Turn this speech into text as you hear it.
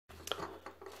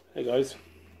Hey guys,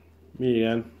 me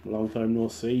again. Long time no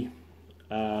see.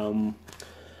 Um,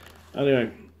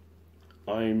 anyway,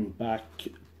 I'm back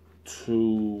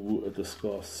to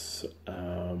discuss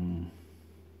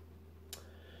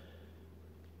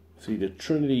the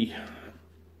Trinity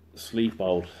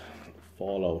sleepout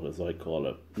fallout, as I call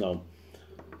it. Now,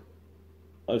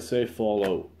 I say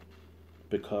fallout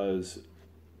because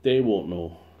they won't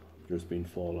know there's been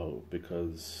fallout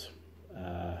because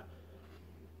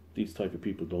these type of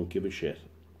people don't give a shit.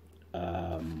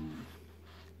 Um,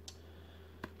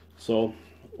 so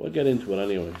we'll get into it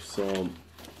anyway. So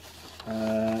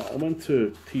I went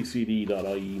to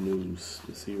tcd.ie news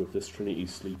to see what this Trinity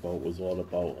sleepout was all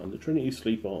about, and the Trinity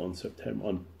sleepout on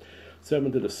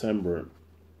 7th of December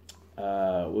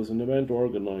was an event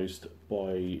organised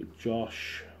by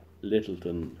Josh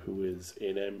Littleton, who is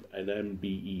an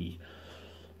MBE.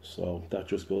 So that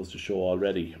just goes to show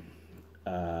already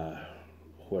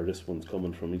where this one's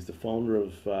coming from. He's the founder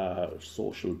of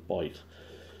Social Bite.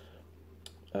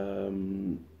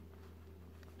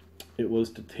 It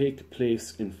was to take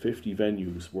place in 50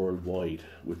 venues worldwide,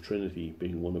 with Trinity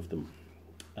being one of them.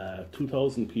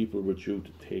 2,000 people were due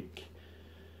to take,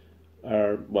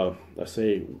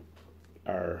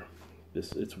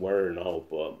 it's where now,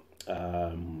 but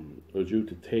were due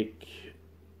to take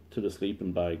to the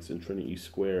sleeping bags in Trinity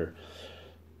Square.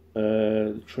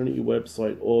 The Trinity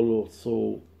website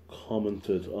also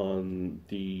commented on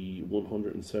the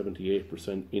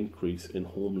 178% increase in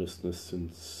homelessness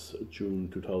since June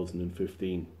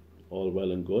 2015. All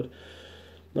well and good.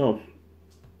 Now,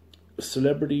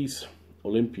 celebrities,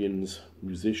 Olympians,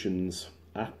 musicians,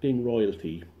 acting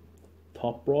royalty,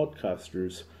 top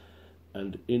broadcasters,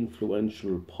 and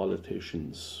influential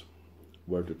politicians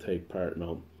were to take part.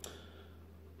 Now,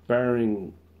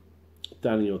 barring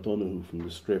Danny O'Donoghue from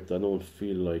the script, I don't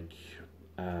feel like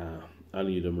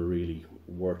any of them are really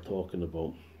worth talking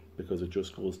about, because it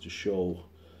just goes to show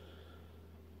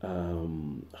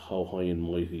how high and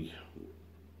mighty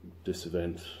this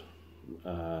event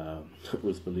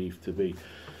was believed to be.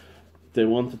 They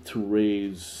wanted to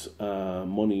raise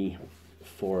money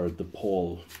for the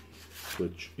Pole,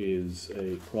 which is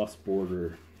a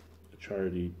cross-border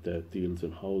charity that deals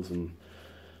in housing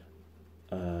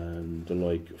and the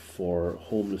like for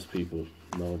homeless people.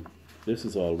 Now, this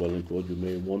is all well and good. You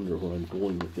may wonder where I'm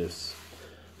going with this.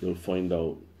 You'll find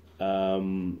out.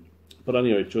 But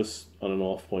anyway, just on an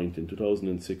off point, in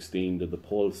 2016, the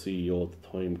DePaul CEO at the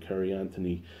time, Kerry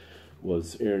Anthony,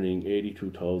 was earning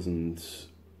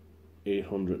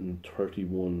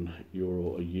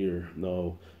 €82,831 a year.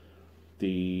 Now,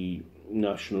 the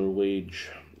national wage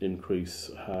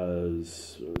increase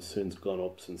has since gone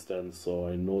up since then, so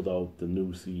I no doubt the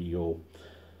new CEO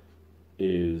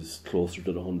is closer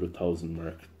to the 100,000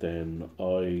 mark than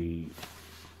I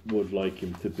would like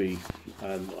him to be,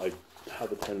 and I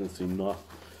have a tendency not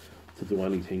to do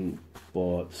anything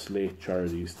but slate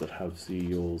charities that have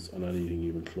CEOs and anything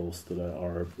even close to that,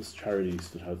 or charities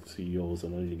that have CEOs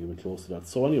and anything even close to that.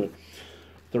 So anyway,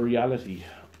 the reality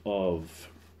of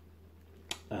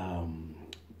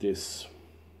this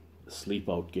sleep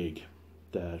out gig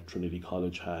that Trinity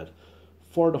College had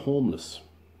for the homeless.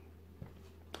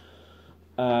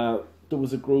 There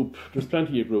was a group, there's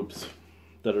plenty of groups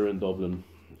that are in Dublin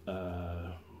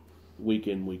week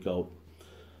in, week out,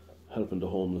 helping the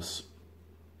homeless.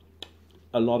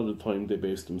 A lot of the time they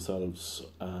base themselves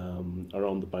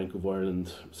around the Bank of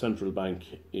Ireland Central Bank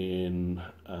in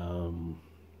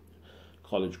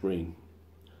College Green,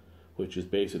 which is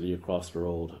basically across the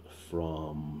road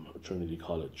from Trinity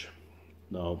College.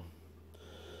 Now,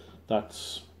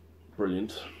 that's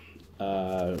brilliant.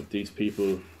 These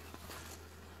people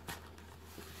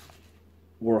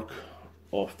work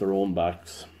off their own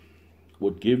backs,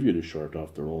 would give you the shirt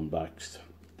off their own backs.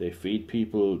 They feed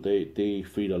people, they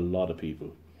feed a lot of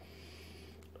people.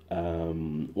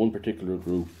 One particular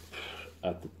group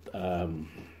at the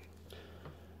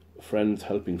Friends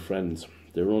Helping Friends,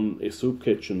 they run a soup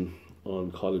kitchen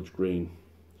on College Green,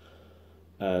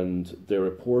 and they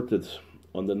reported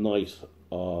on the night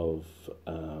of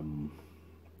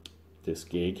this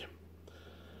gig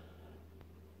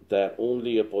that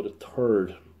only about a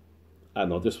third,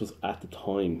 this was at the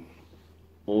time,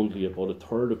 only about a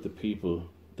third of the people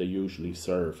they usually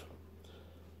serve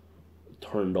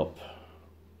turned up.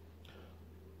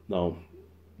 Now,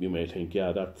 you may think,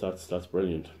 yeah, that's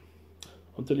brilliant,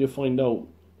 until you find out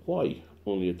why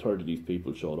only a third of these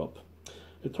people showed up.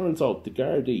 It turns out the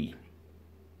Gardai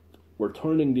were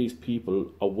turning these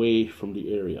people away from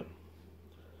the area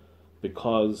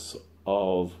because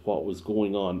of what was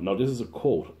going on. Now, this is a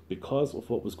quote: because of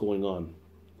what was going on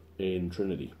in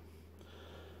Trinity.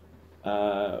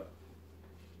 Now,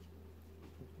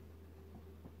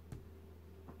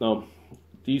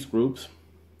 these groups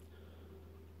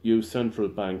use central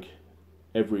bank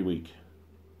every week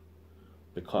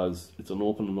because it's an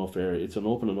open enough area. It's an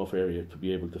open enough area to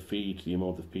be able to feed the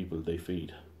amount of people they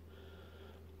feed.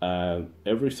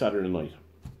 Every Saturday night.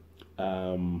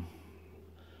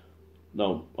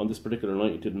 Now, on this particular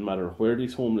night, it didn't matter where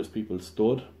these homeless people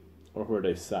stood or where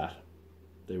they sat.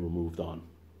 They were moved on.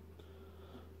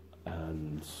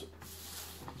 And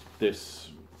this,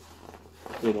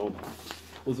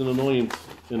 was an annoyance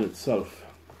in itself.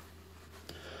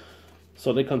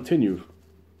 So they continued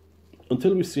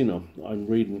until we see now. I'm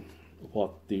reading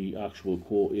what the actual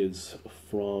quote is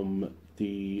from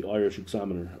the Irish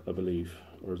Examiner, I believe,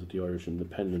 or is it the Irish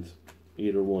Independent?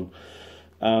 Either one.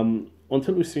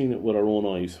 Until we've seen it with our own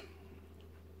eyes,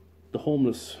 the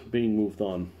homeless being moved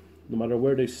on, no matter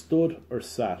where they stood or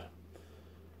sat,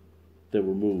 they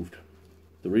were moved.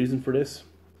 The reason for this?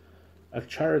 A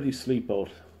charity sleepout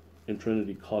in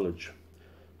Trinity College.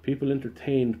 People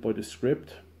entertained by the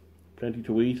script, plenty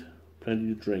to eat,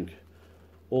 plenty to drink,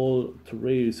 all to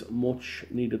raise much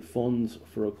needed funds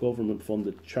for a government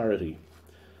funded charity.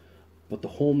 But the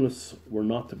homeless were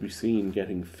not to be seen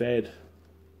getting fed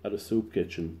at a soup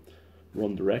kitchen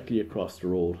run directly across the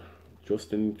road,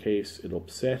 just in case it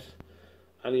upset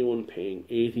anyone paying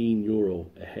 €18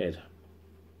 a head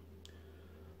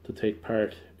to take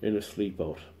part in a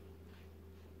sleepout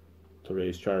to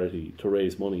raise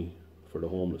money for the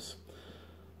homeless.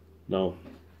 Now,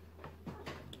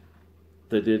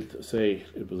 they did say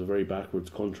it was a very backwards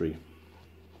country.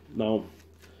 Now,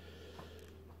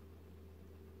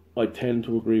 I tend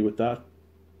to agree with that,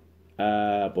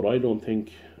 but I don't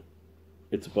think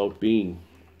it's about being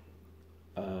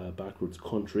a backwards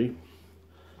country.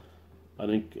 I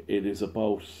think it is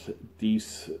about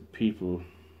these people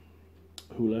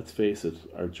who, let's face it,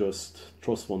 are just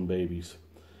trust fund babies.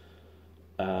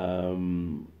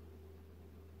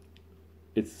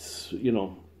 It's,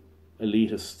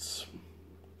 elitists,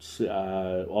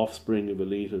 offspring of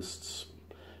elitists,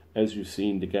 as you've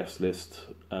seen the guest list.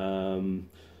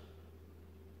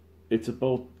 It's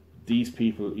about these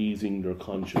people easing their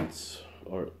conscience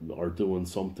or doing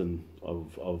something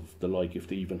of the like, if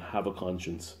they even have a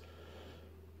conscience,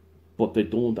 but they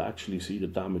don't actually see the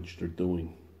damage they're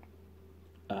doing,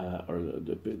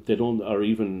 or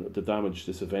even the damage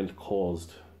this event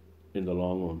caused in the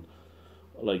long run.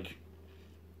 Like,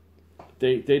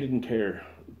 they didn't care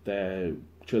that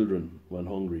children went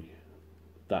hungry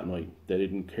that night. They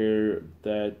didn't care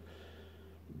that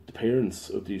the parents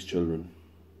of these children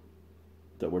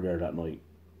that were there that night,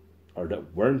 or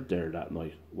that weren't there that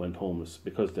night, went homeless,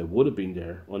 because they would have been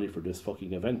there only for this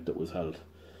fucking event that was held.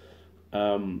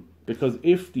 Because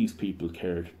if these people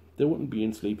cared, they wouldn't be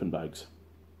in sleeping bags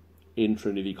in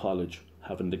Trinity College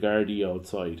having the Gardai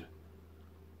outside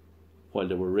while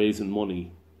they were raising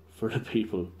money for the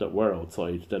people that were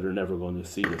outside that are never going to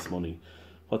see this money.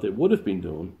 What they would have been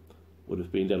doing would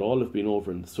have been that all have been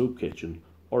over in the soup kitchen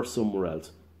or somewhere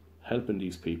else, helping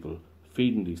these people,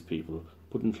 feeding these people,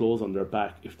 putting clothes on their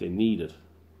back if they need it.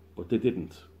 But they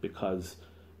didn't, because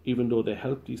even though they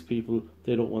help these people,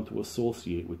 they don't want to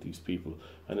associate with these people.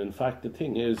 And in fact, the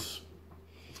thing is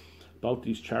about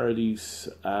these charities,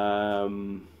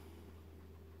 the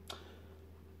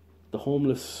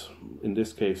homeless, in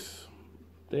this case,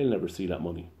 they'll never see that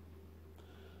money,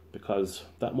 because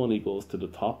that money goes to the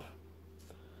top,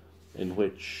 in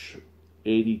which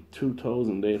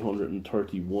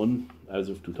 82,831 as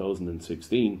of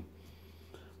 2016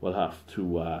 will have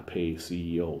to pay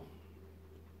CEO,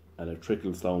 and it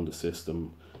trickles down the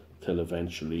system till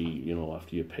eventually,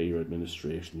 after you pay your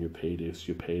administration, you pay this,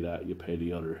 you pay that, you pay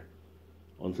the other,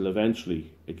 until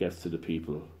eventually it gets to the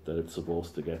people that it's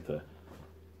supposed to get to.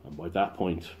 And by that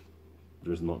point,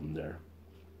 there's nothing there.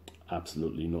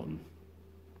 Absolutely nothing.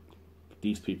 But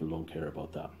these people don't care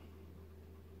about that.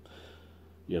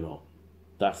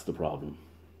 That's the problem.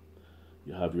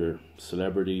 You have your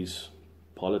celebrities,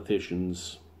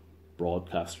 politicians,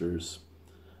 broadcasters,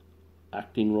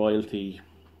 acting royalty,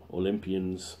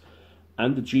 Olympians,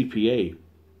 and the GPA,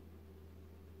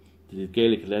 the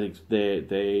Gaelic Athletics,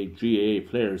 the GAA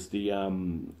players, the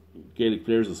Gaelic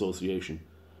Players Association,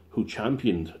 who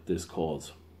championed this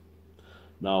cause.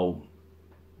 Now,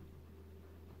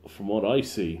 from what I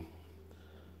see,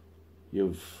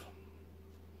 you've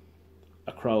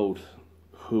a crowd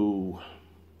who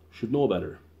should know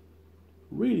better,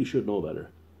 really should know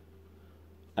better.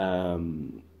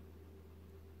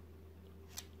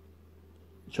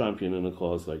 Championing a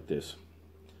cause like this.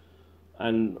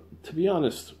 And to be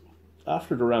honest,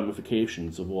 after the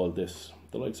ramifications of all this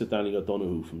the likes of Danny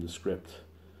O'Donoghue from the Script,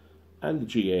 and the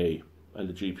GA and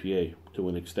the GPA to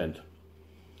an extent.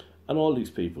 And all these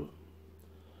people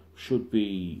should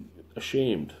be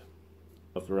ashamed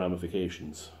of the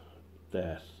ramifications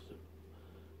that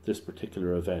this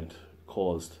particular event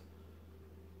caused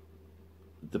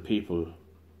the people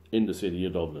in the city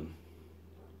of Dublin,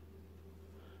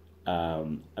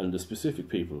 and the specific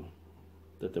people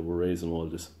that they were raising all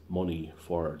this money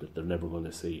for that they're never going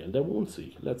to see, and they won't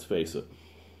see, let's face it.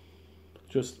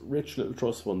 Just rich little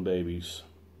trust fund babies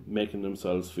making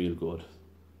themselves feel good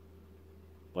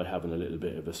by having a little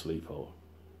bit of a sleepover.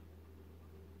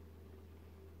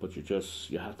 But you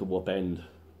have to upend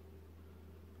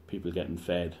people getting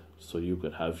fed so you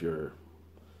could have your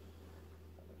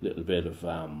little bit of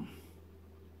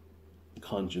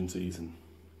conscience easing.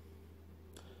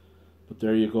 But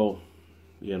there you go,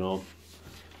 you know,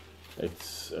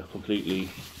 it's completely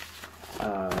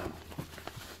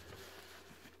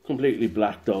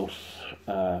blacked out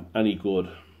any good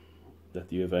that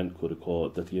the event could have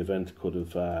caused, that the event could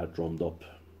have drummed up.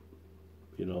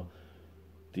 You know,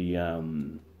 the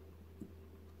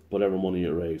whatever money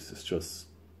it raised, it's just,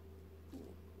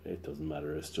 it doesn't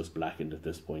matter, it's just blackened at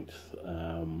this point.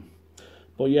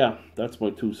 But yeah, that's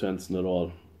my 2 cents in it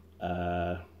all.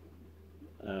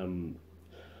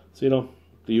 So, you know,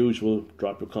 the usual,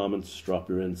 drop your comments, drop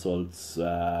your insults,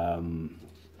 drop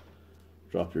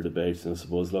your debates, and I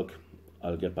suppose, look,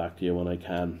 I'll get back to you when I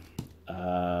can.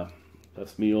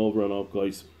 That's me over and out,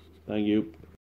 guys. Thank you.